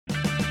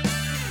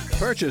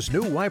Purchase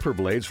new wiper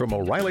blades from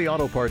O'Reilly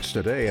Auto Parts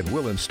today and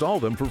we'll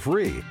install them for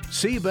free.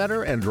 See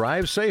better and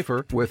drive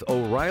safer with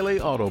O'Reilly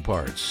Auto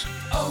Parts.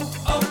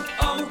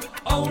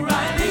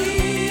 O'Reilly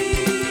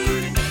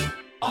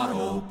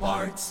Auto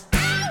Parts.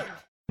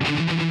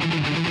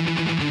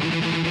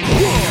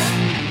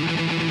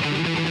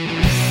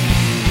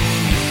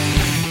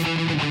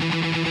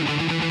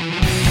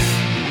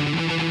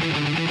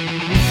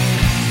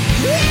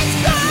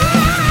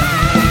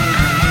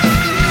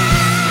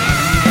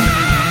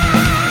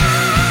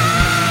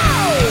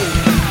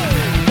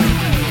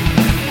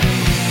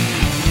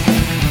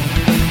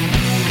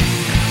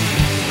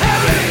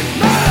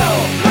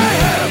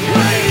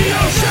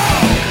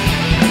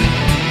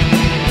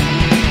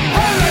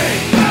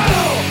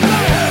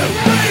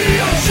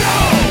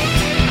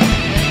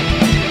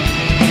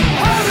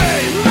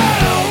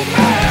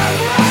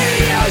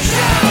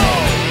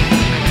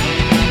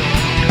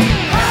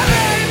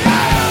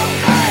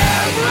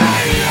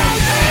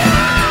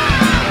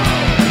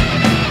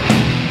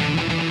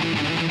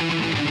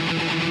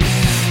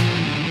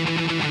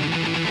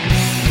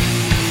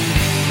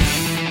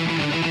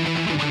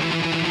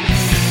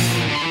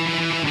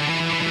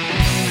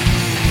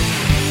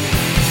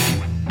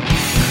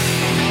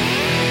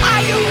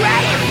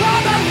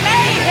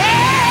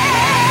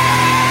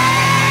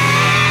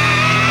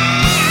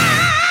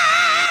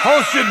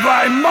 Hosted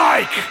by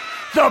Mike,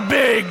 the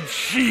Big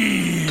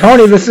Cheese.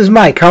 Tony, this is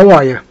Mike. How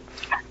are you?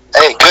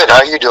 Hey, good.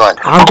 How you doing?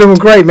 I'm doing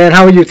great, man.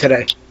 How are you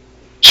today?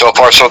 So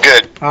far, so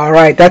good. All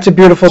right, that's a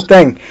beautiful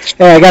thing.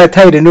 Hey, I got to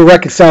tell you, the new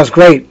record sounds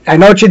great. I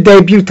know it's your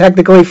debut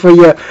technically for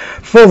your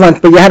full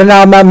length, but you had an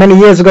album out many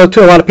years ago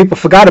too. A lot of people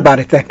forgot about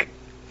it, I think.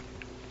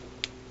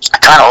 I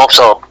kind of hope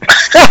so.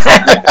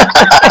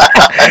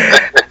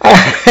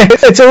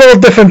 It's a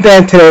little different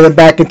band today than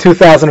back in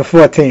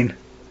 2014.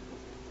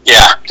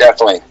 Yeah,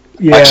 definitely.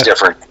 Yeah. Much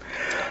different.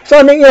 So,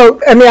 I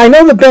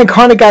know the band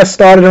kind of got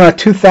started around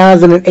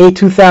 2008,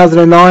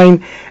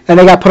 2009, and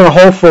they got put on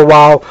hold for a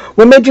while.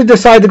 What made you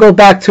decide to go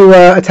back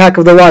to Attack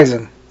of the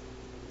Rising?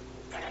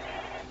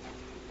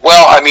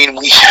 Well,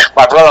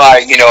 my brother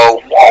and I,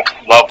 all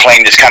love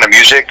playing this kind of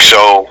music,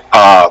 so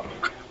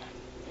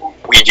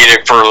we did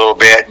it for a little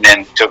bit and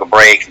then took a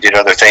break and did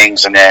other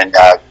things, and then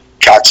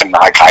got some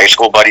high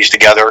school buddies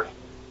together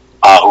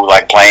who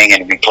liked playing,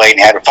 and we played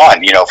and had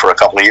fun, for a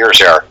couple of years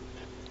there.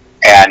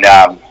 And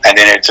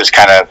then it just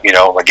kind of,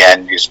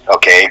 again, just,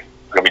 okay,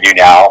 what do we do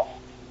now?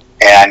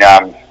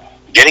 And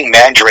getting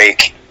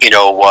Mandrake,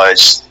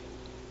 that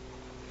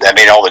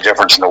made all the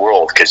difference in the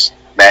world, because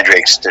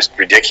Mandrake's just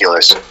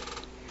ridiculous.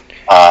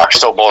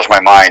 Still blows my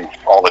mind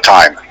all the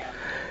time.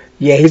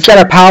 Yeah, he's got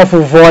a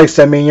powerful voice.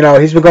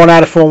 He's been going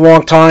at it for a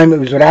long time. It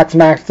was with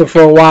Axmaster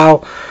for a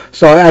while.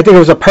 So I think it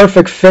was a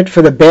perfect fit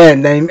for the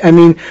band.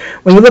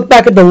 When you look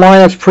back at the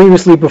lineups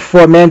previously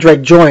before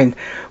Mandrake joined,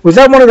 was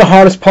that one of the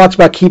hardest parts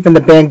about keeping the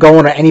band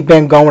going, or any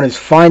band going, is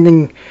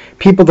finding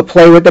people to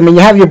play with? You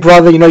have your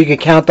brother, you can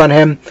count on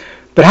him.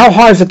 But how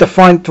hard is it to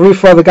find 3 or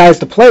 4 other guys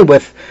to play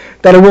with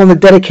that are willing to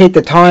dedicate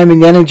the time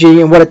and the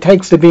energy and what it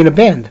takes to be in a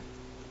band?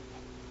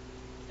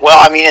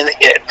 Well,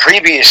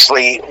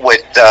 previously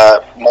with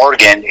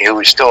Morgan, who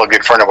was still a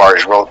good friend of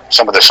ours, wrote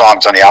some of the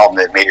songs on the album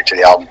that made it to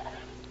the album.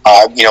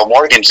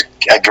 Morgan's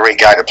a great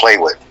guy to play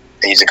with.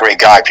 He's a great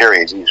guy,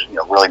 period. He's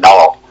really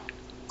mellow.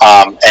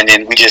 And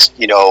then we just,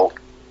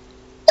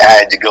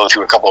 had to go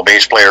through a couple of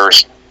bass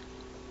players.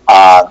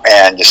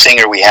 And the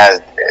singer we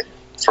had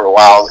for a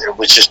while, it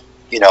was just,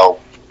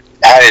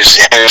 had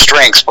his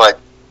strengths, but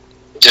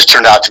it just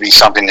turned out to be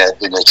something that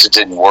just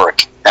didn't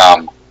work.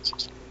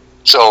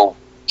 So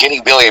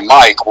getting Billy and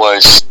Mike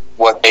was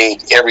what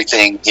made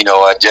everything,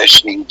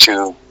 auditioning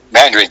to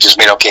Mandrake just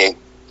made, okay,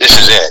 this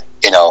is it,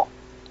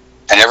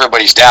 and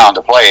everybody's down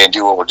to play and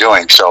do what we're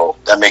doing. So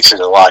that makes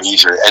it a lot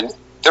easier. And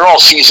they're all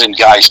seasoned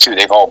guys too.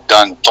 They've all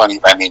done plenty.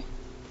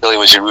 Billy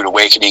was in Rude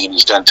Awakening, and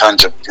he's done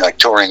tons of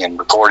touring and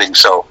recording.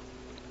 So,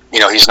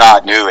 he's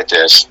not new at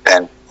this.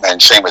 And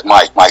same with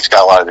Mike. Mike's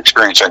got a lot of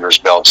experience under his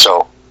belt.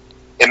 So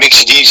it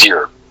makes it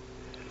easier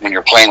when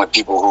you're playing with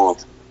people who,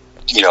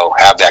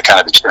 have that kind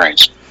of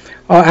experience.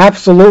 Oh,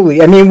 absolutely.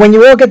 When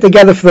you all get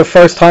together for the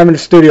first time in the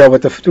studio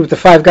with the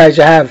 5 guys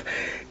you have,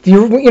 do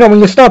you,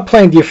 when you start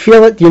playing, do you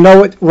feel it? Do you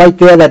know it right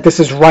there that this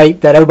is right,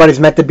 that everybody's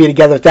meant to be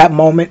together at that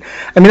moment?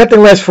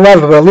 Nothing lasts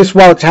forever, but at least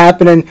while it's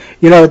happening,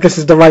 that this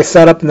is the right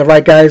setup and the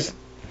right guys?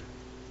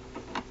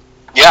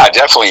 Yeah,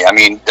 definitely.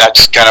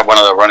 That's kind of one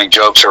of the running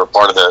jokes, or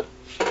part of the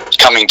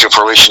coming to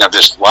fruition of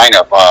this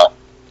lineup.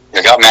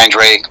 You got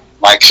Mandrake.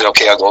 Mike said,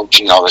 okay, I'll go,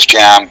 let's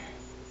jam.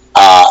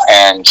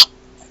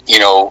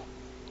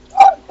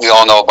 We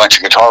all know a bunch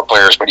of guitar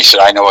players, but he said,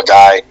 I know a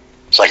guy.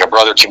 It's like a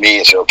brother to me.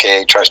 I said,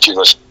 okay, trust you.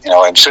 Let's, and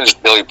as soon as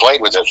Billy played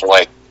with us, we're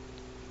like,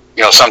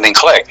 something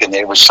clicked, and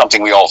it was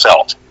something we all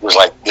felt. It was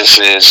like, this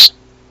is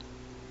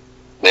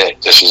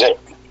it.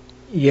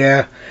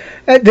 Yeah.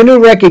 The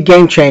new record,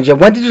 Game Changer,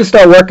 when did you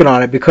start working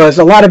on it? Because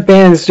a lot of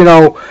bands,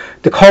 the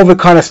COVID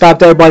kind of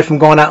stopped everybody from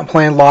going out and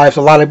playing live.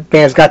 So a lot of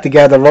bands got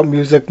together, wrote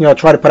music,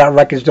 tried to put out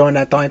records during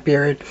that time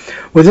period.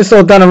 Was this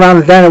all done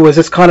around then, or was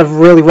this kind of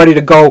really ready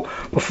to go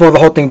before the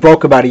whole thing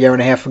broke about a year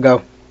and a half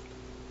ago?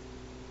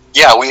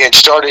 Yeah, we had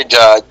started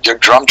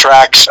drum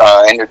tracks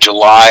end of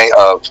July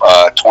of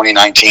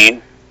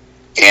 2019,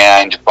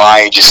 and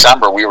by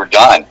December we were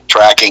done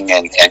tracking,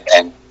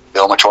 and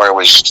Bill Matoya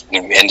was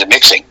into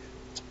mixing.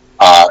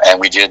 And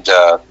we did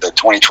the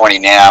 2020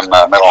 NAMM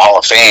Metal Hall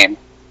of Fame.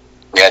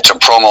 We had some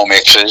promo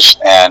mixes,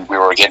 and we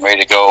were getting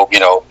ready to go.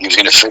 He was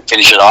going to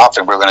finish it off,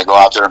 and we were going to go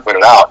out there and put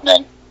it out, and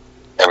then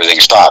everything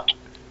stopped.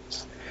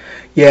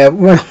 Yeah,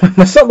 when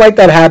something like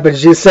that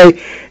happens, you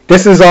say,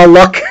 "This is our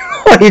luck."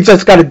 You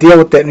just got to deal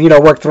with it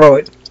and work through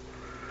it.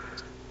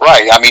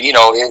 Right. I mean,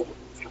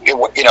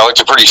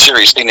 it's a pretty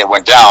serious thing that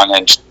went down,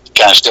 and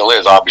kind of still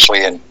is,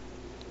 obviously, and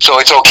so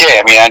it's okay.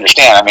 I mean, I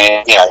understand. I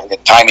mean,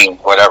 timing,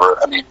 whatever.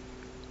 I mean,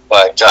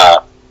 but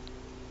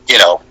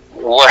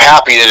we're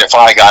happy that it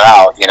finally got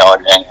out.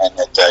 And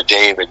that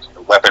Dave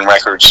at Weapon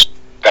Records,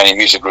 Penny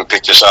Music Group,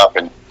 picked us up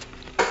and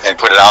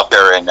put it out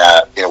there, and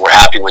we're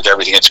happy with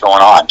everything that's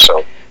going on.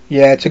 So.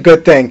 Yeah, it's a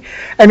good thing.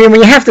 I mean, when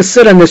you have to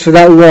sit on this for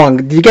that long,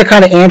 do you get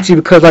kind of antsy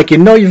because,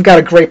 you've got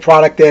a great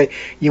product there,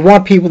 you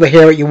want people to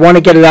hear it, you want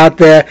to get it out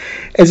there?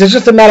 Is it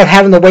just a matter of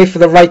having to wait for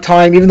the right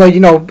time, even though,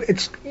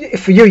 it's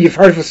for you, you've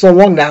heard it for so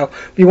long now,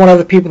 but you want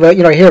other people to,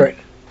 hear it?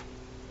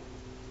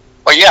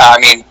 Well, yeah, I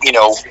mean,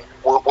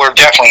 we're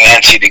definitely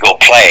antsy to go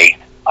play.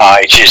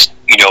 It's just,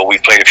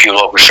 we've played a few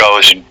local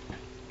shows and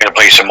going to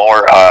play some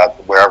more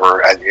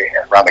wherever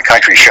around the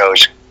country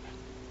shows.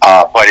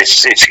 But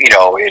it's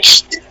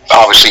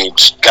obviously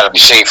it's got to be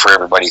safe for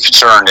everybody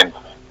concerned and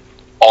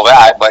all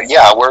that. But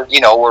yeah,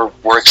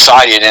 we're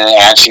excited and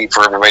antsy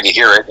for everybody to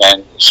hear it.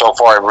 And so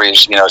far,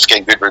 everybody's it's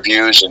getting good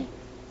reviews and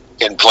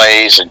getting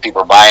plays, and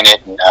people are buying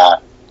it, and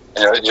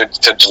they're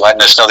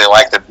letting us know they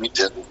like the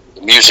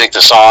music,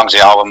 the songs, the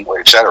album,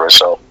 etc.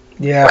 So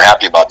yeah, we're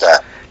happy about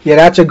that. Yeah,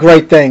 that's a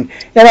great thing.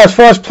 As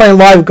far as playing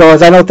live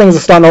goes, I know things are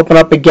starting to open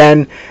up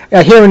again.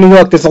 Here in New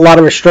York, there's a lot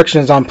of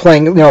restrictions on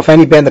playing, if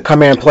any band to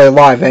come in and play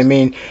live. I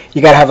mean,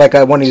 you got to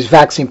have one of these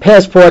vaccine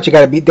passports.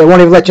 They won't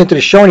even let you into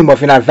the show anymore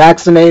if you're not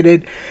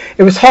vaccinated.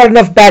 It was hard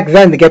enough back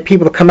then to get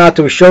people to come out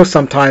to a show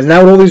sometimes.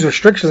 Now with all these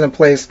restrictions in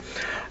place,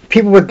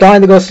 people were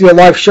dying to go see a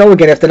live show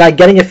again after not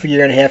getting it for a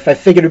year and a half. I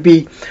figured it would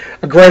be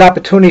a great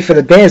opportunity for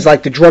the bands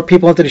to draw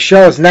people into the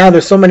shows. Now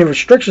there's so many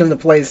restrictions in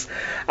place.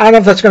 I don't know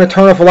if that's going to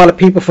turn off a lot of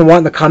people from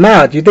wanting to come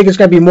out. Do you think it's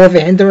going to be more of a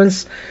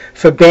hindrance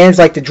for bands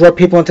to draw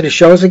people into the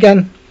shows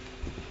again?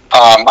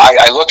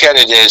 I look at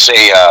it as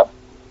I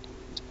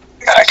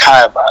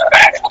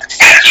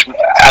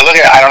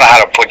don't know how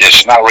to put this.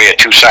 It's not really a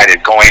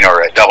two-sided coin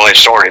or a double-edged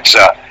sword. It's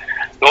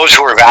those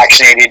who are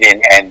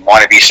vaccinated and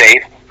want to be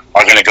safe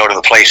are going to go to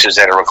the places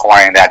that are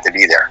requiring that to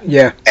be there.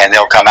 Yeah. And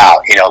they'll come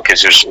out,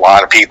 because there's a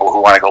lot of people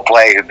who want to go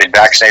play who've been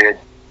vaccinated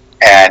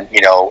and,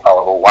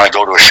 want to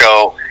go to a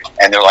show,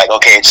 and they're like,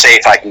 okay, it's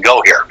safe, I can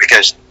go here,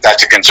 because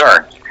that's a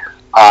concern.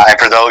 And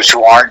for those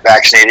who aren't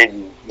vaccinated,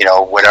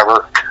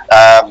 whatever,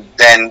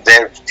 then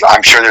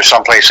I'm sure there's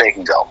some place they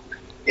can go.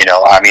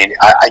 I mean,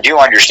 I do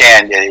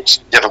understand that it's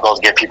difficult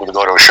to get people to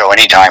go to a show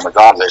anytime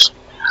regardless.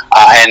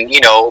 And,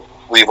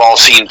 we've all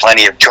seen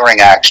plenty of touring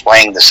acts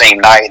playing the same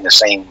night in the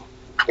same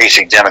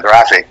basic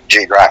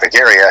geographic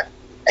area,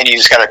 and you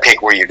just got to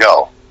pick where you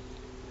go,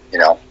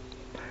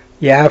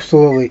 Yeah,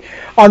 absolutely.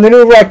 On the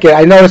new record,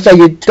 I noticed that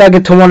you dug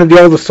into one of the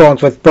older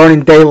songs with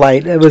Burning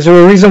Daylight. Was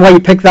there a reason why you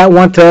picked that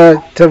one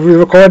to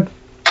re-record?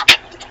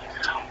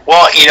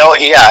 Well,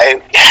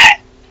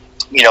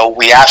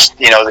 we asked,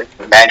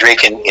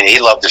 Mandrake, and he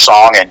loved the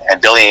song,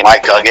 and Billy and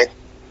Mike dug it.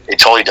 They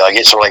totally dug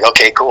it, so we're like,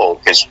 okay, cool,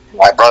 because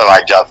my brother and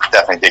I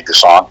definitely dig the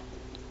song.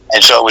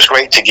 And so it was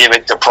great to give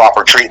it the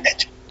proper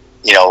treatment,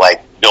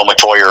 like Bill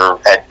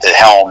Matoya at the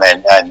helm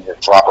and the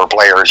proper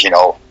players,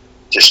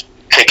 just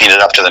picking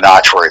it up to the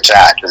notch where it's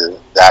at.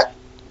 That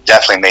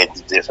definitely made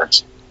the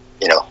difference.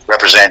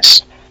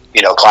 Represents,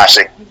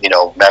 classic,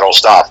 metal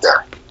stuff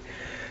there.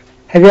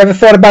 Have you ever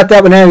thought about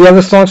that with any of the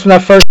other songs from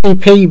that first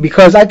EP?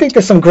 Because I think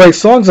there's some great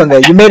songs on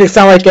there. You made it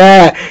sound like,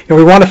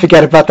 we want to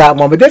forget about that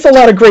one, but there's a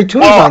lot of great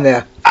tunes on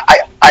there.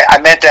 I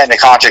meant that in the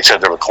context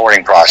of the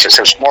recording process.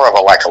 It was more of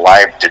a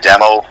live to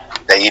demo,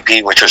 the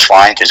EP, which was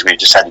fine because we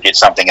just had to get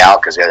something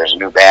out because there's a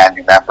new band,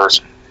 new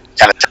members.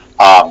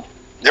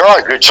 There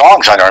are good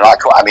songs on there.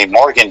 I mean,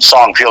 Morgan's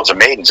song "Fields of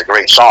Maiden" is a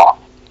great song.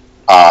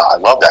 I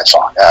love that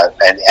song,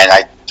 and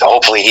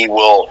hopefully he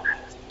will,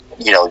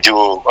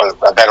 do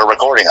a better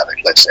recording of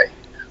it. Let's say.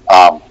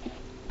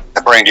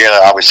 The Burning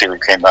Daylight, obviously, we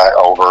came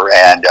over,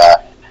 and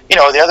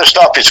the other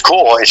stuff is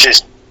cool. It's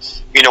just,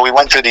 we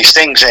went through these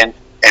things, and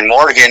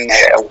Morgan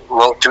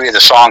wrote 3 of the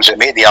songs that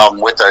made the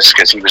album with us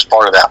because he was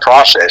part of that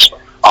process.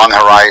 On the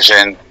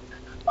Horizon,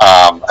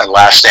 and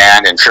Last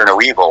Stand, and Fear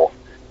No Evil,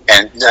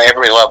 and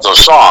everybody loved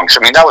those songs. I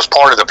mean, that was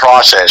part of the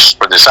process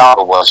for this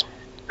album. Was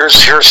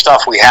here's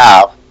stuff we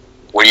have.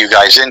 What are you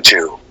guys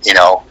into?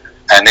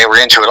 and they were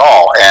into it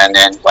all. And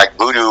then like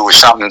Voodoo was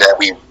something that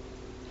we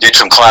did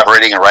some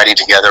collaborating and writing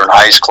together, and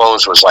Eyes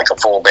Closed was like a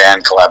full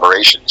band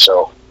collaboration.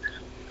 So,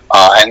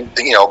 and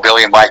you know,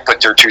 Billy and Mike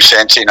put their 2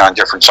 cents in on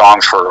different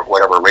songs for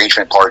whatever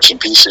arrangement parts and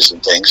pieces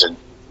and things, and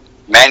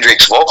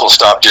Mandrake's vocal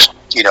stuff just,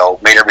 you know,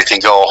 made everything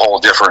go a whole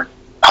different,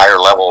 higher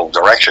level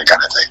direction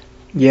kind of thing.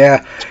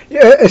 Yeah.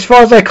 As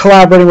far as like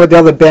collaborating with the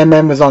other band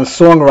members on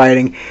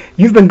songwriting,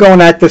 you've been going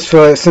at this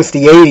since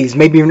the 80s,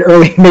 maybe even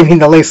early, maybe in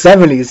the late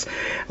 70s.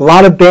 A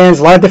lot of bands,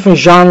 a lot of different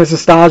genres and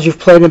styles you've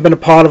played and been a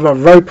part of. A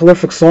very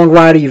prolific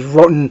songwriter. You've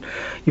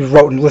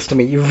written, listen to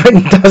me, you've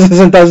written dozens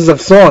and dozens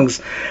of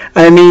songs.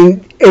 I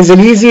mean, is it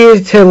easier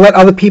to let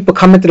other people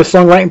come into the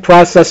songwriting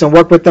process and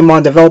work with them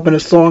on developing a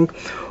song?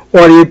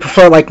 Or do you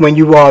prefer like when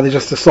you are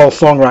just a sole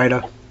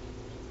songwriter?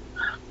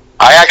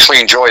 I actually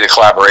enjoy the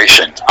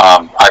collaboration.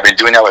 I've been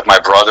doing that with my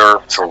brother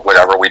for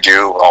whatever we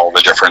do, all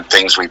the different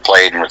things we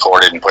played and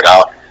recorded and put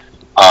out.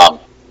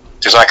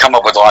 Because I come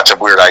up with lots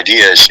of weird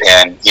ideas,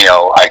 and you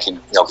know, I can,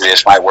 you know,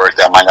 this might work,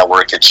 that might not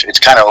work. It's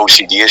kind of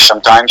OCD-ish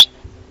sometimes.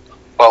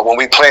 But when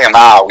we play them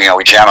out, you know,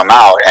 we jam them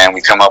out, and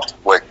we come up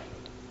with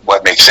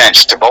what makes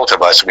sense to both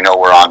of us. We know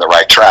we're on the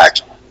right track.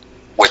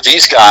 With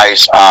these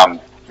guys,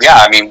 yeah,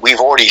 I mean, we've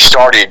already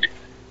started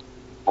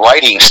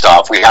writing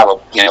stuff. We have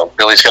you know,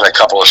 Billy's got a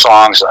couple of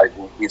songs.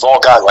 We've all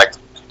got like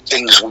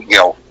things, you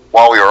know,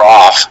 while we were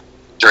off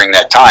during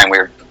that time, we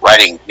were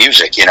writing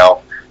music, you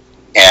know,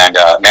 and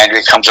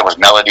Mandrake comes up with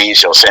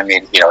melodies. He'll send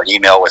me, you know, an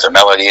email with a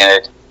melody in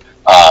it.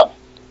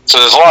 So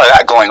there's a lot of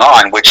that going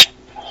on, which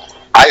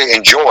I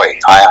enjoy.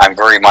 I'm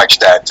very much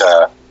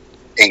that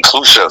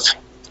inclusive.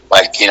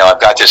 Like, you know,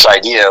 I've got this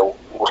idea.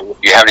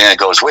 You have anything that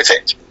goes with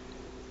it,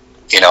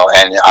 you know,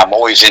 and I'm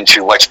always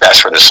into what's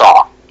best for the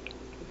song.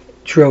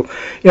 True.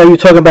 You know, you're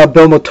talking about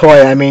Bill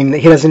Montoya. I mean,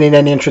 he doesn't need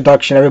any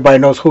introduction. Everybody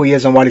knows who he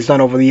is and what he's done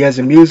over the years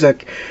in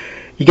music.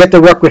 You get to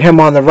work with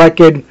him on the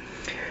record.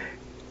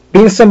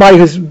 Being somebody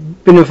who's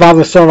been involved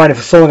in songwriting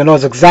for so long and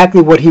knows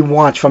exactly what he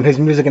wants from his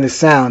music and his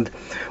sound,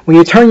 when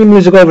you turn your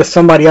music over to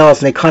somebody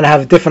else and they kind of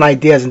have different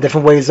ideas and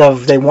different ways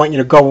of they want you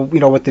to go,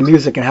 you know, with the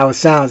music and how it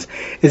sounds,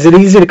 is it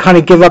easy to kind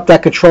of give up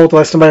that control to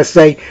let somebody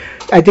say,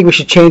 I think we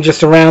should change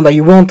this around? Are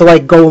you willing to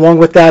like go along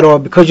with that, or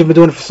because you've been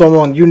doing it for so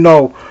long, you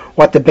know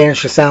what the band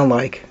should sound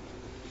like?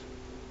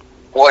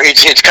 Well,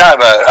 it's kind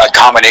of a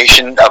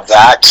combination of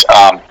that.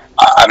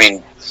 I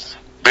mean,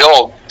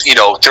 Bill, you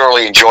know,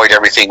 thoroughly enjoyed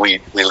everything we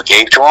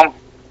gave to him,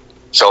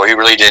 so he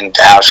really didn't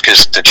ask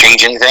us to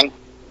change anything.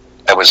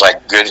 It was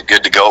like good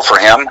to go for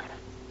him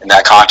in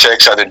that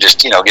context, other than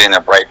just, you know, getting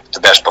the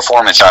best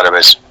performance out of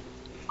us.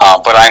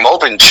 But I'm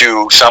open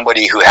to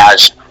somebody who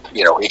has,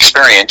 you know,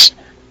 experience,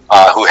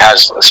 who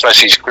has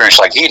especially experience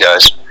like he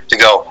does, to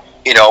go,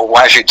 you know, why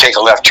don't you take a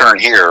left turn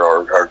here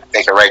or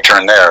make a right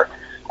turn there,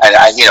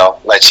 and you know,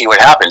 let's see what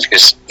happens.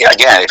 Because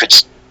again, if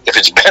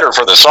it's better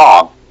for the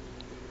song,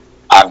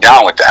 I'm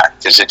down with that,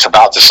 because it's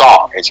about the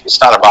song.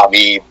 It's not about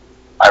me.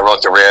 I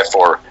wrote the riff,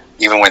 or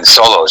even when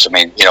solos. I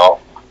mean, you know,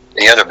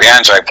 the other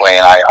bands I play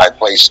in, I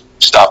play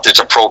stuff that's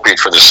appropriate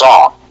for the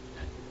song.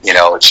 You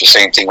know, it's the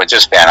same thing with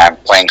this band. I'm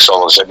playing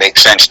solos that make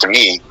sense to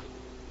me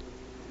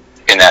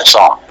in that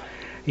song.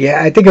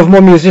 Yeah, I think if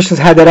more musicians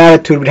had that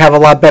attitude, we'd have a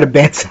lot better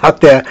bands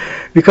out there,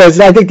 because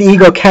I think the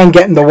ego can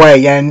get in the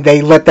way, and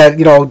they let that,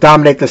 you know,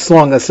 dominate the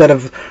song instead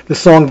of the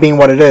song being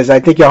what it is. I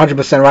think you're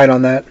 100% right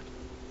on that.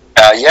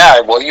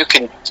 Yeah, well, you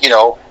can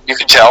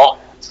tell.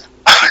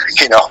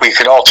 You know, we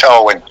can all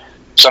tell when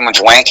someone's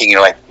wanking.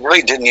 You're like,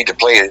 really didn't need to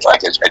play it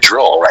like a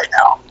drill right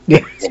now. Yeah.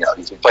 You know,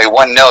 you can play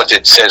one note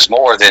that says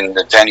more than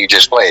the 10 you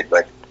just played,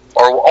 but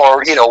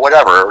or you know,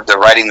 whatever. The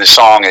writing the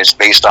song is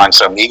based on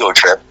some ego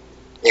trip.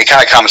 It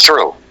kind of comes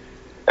through.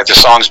 If the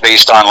song's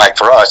based on, like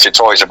for us, it's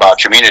always about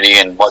community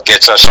and what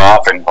gets us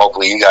off, and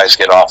hopefully you guys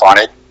get off on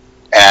it,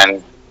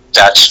 and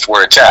that's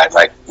where it's at.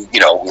 Like, you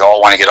know, we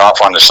all want to get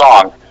off on the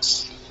song.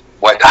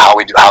 How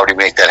do we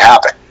make that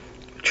happen?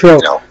 True.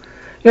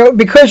 You know,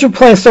 because you're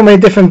playing so many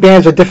different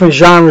bands with different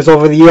genres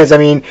over the years, I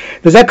mean,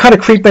 does that kind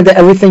of creep into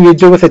everything you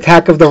do with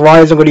Attack of the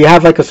Rising, or do you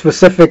have like a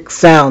specific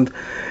sound,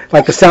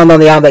 like the sound on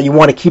the album that you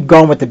want to keep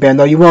going with the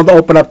band, or you want to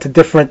open up to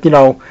different, you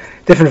know,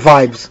 different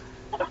vibes?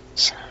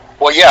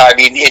 Well, yeah, I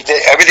mean,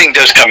 everything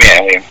does come in.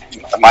 I mean,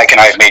 Mike and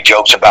I have made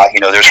jokes about, you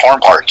know, there's horn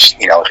parts,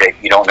 you know,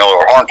 you don't know there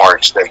are horn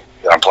parts that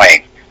I'm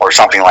playing, or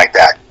something like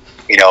that.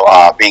 You know,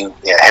 being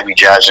a heavy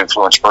jazz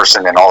influenced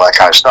person and all that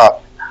kind of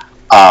stuff.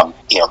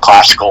 You know,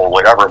 classical,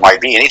 whatever it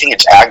might be. Anything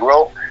that's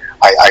aggro,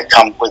 I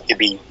come with to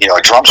be, you know,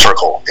 a drum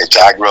circle. It's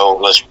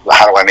aggro.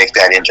 How do I make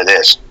that into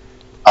this?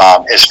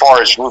 As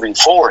far as moving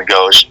forward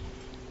goes,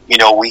 you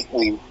know, we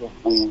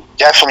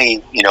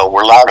definitely, you know,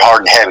 we're loud,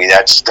 hard, and heavy.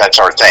 That's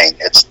our thing.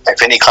 It's,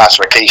 if any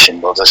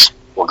classification,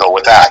 we'll go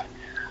with that,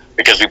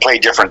 because we play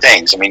different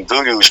things. I mean,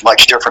 Voodoo is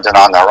much different than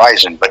On the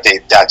Horizon, but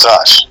that's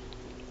us.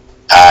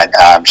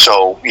 And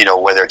so, you know,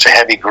 whether it's a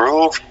heavy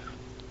groove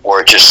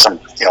or just some,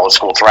 you know, old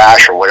school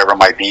thrash or whatever it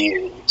might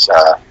be,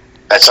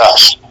 that's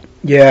us.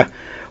 Yeah.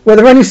 Were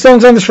there any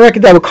songs on this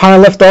record that were kind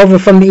of left over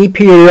from the EP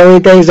or the early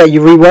days that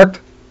you reworked,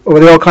 or were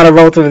they all kind of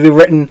relatively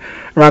written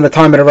around the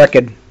time of the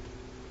record?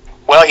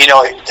 Well,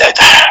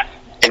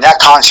 in that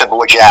concept of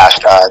what you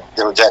asked,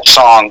 there was that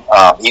song,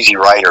 Easy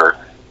Rider,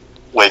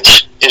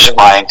 which isn't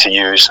mine to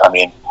use. I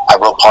mean, I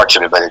wrote parts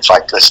of it, but it's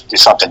like, let's do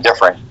something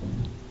different.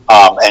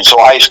 And so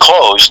Eyes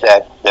Closed,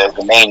 that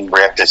the main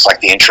riff, it's like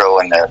the intro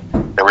and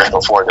the riff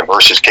before the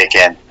verses kick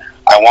in.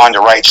 I wanted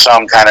to write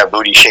some kind of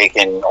booty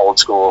shaking, old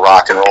school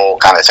rock and roll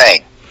kind of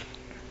thing.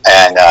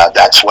 And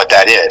that's what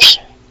that is.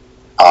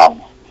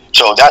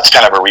 So that's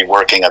kind of a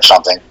reworking of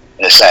something,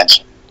 in a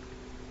sense.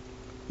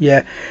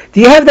 Yeah.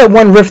 Do you have that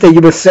one riff that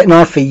you've been sitting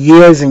on for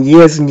years and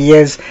years and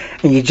years,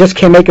 and you just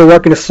can't make it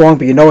work in a song,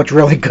 but you know it's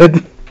really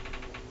good?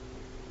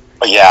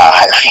 Yeah.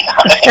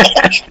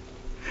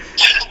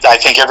 I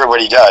think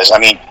everybody does. I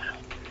mean,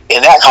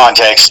 in that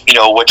context,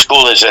 what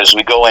school is as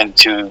we go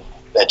into,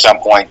 at some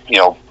point,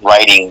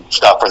 writing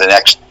stuff for the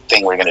next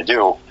thing we're going to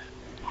do,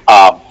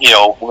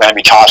 we're going to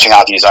be tossing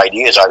out these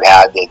ideas I've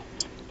had that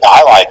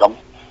I like them,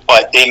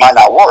 but they might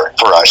not work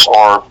for us,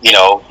 or,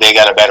 they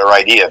got a better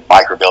idea,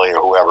 Microbilly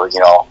or whoever,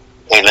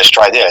 hey, let's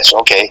try this.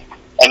 Okay.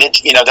 And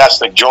it's, that's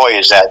the joy,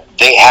 is that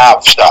they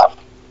have stuff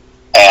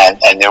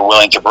and they're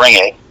willing to bring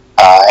it.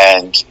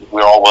 And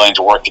we're all willing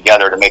to work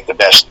together to make the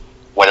best,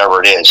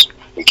 whatever it is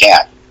we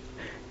can.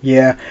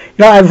 Yeah.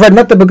 I've read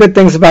nothing but good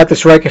things about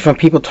this record from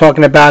people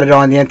talking about it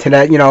on the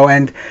internet,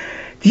 and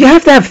do you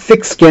have to have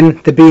thick skin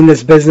to be in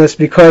this business?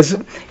 Because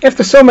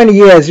after so many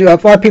years, a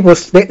lot of people,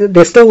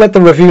 they still let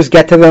the reviews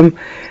get to them,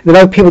 and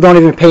other people don't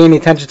even pay any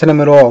attention to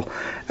them at all.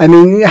 I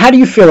mean, how do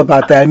you feel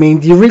about that? I mean,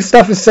 do you read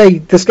stuff and say,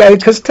 this guy,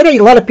 because today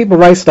a lot of people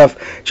write stuff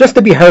just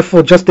to be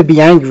hurtful, just to be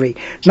angry,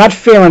 not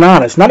fair and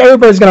honest. Not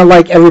everybody's going to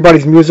like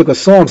everybody's music or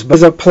songs, but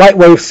there's a polite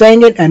way of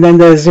saying it, and then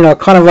there's,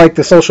 kind of like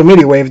the social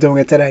media way of doing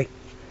it today.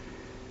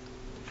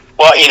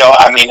 Well,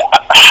 I mean,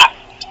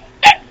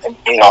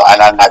 and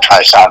I'm not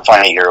trying to sound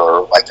funny here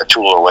or like a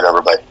tool or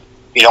whatever, but,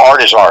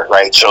 art is art,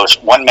 right? So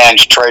it's one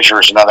man's treasure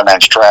is another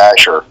man's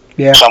trash, or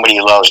somebody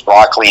loves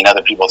broccoli and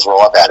other people throw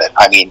up at it.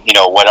 I mean,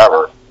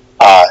 whatever.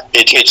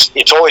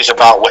 It's always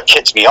about what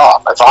gets me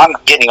off. If I'm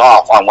getting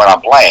off on what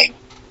I'm playing,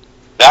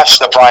 that's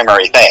the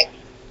primary thing.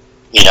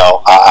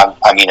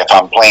 I mean, if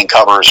I'm playing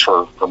covers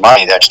for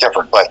money, that's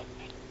different. But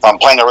if I'm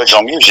playing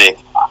original music,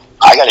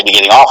 I got to be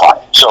getting off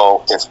on it.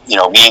 So if,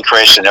 me and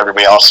Chris and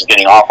everybody else is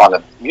getting off on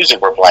the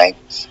music we're playing,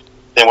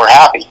 then we're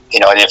happy.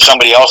 And if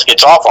somebody else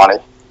gets off on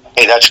it,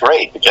 hey, that's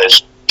great,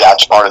 because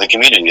that's part of the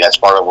community. That's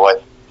part of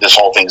what this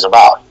whole thing's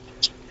about.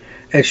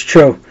 It's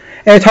true.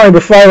 And Tony,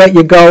 before I let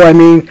you go, I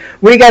mean,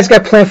 what do you guys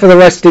got planned for the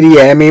rest of the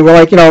year? I mean, we're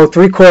like,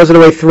 3/4 of the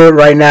way through it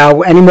right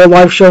now. Any more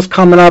live shows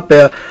coming up?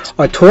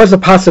 Are tours a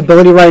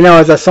possibility right now?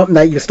 Or is that something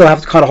that you still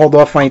have to kind of hold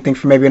off on anything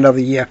for maybe another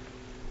year?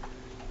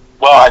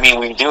 Well, I mean,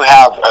 we do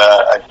have,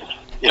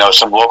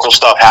 some local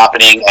stuff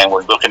happening, and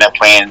we're looking at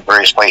playing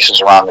various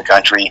places around the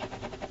country.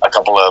 A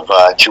couple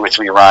of 2 or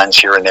 3 runs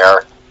here and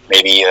there,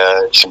 maybe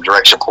some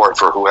direct support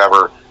for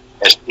whoever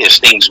as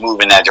things move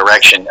in that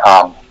direction.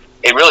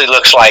 It really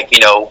looks like,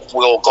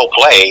 we'll go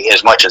play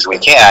as much as we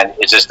can.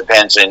 It just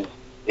depends on,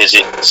 is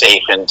it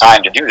safe and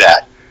time to do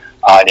that?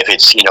 And if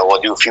it's,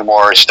 we'll do a few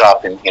more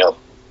stuff and,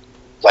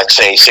 let's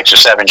say 6 or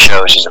 7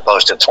 shows as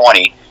opposed to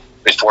 20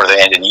 before the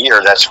end of the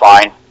year, that's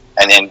fine.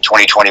 And then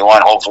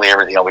 2021, hopefully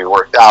everything will be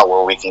worked out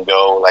where we can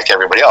go like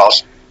everybody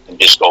else and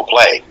just go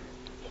play,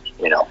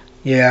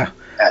 Yeah.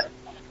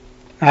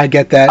 I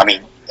get that. I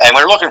mean, and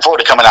we're looking forward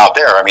to coming out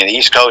there. I mean, the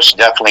East Coast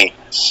definitely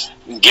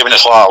giving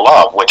us a lot of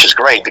love, which is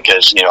great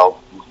because,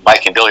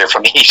 Mike and Billy are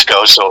from the East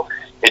Coast, so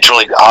it's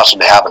really awesome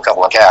to have a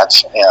couple of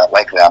cats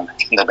like them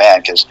in the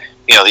band because,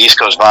 the East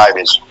Coast vibe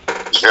is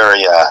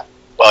very,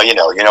 well, you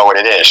know what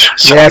it is.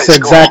 So yes,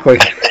 exactly.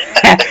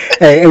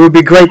 Hey, it would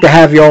be great to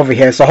have you over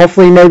here. So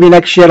hopefully maybe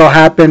next year it'll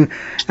happen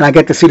and I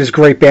get to see this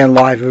great band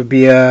live. It would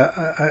be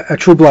a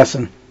true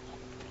blessing.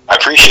 I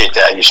appreciate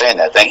that. You saying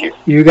that. Thank you.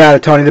 You got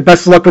it, Tony. The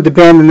best of luck with the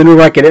band and the new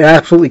record. It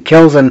absolutely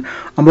kills, and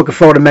I'm looking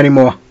forward to many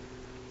more.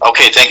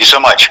 Okay, thank you so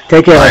much.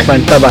 Take care, my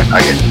friend. Bye-bye.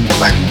 Okay,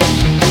 bye.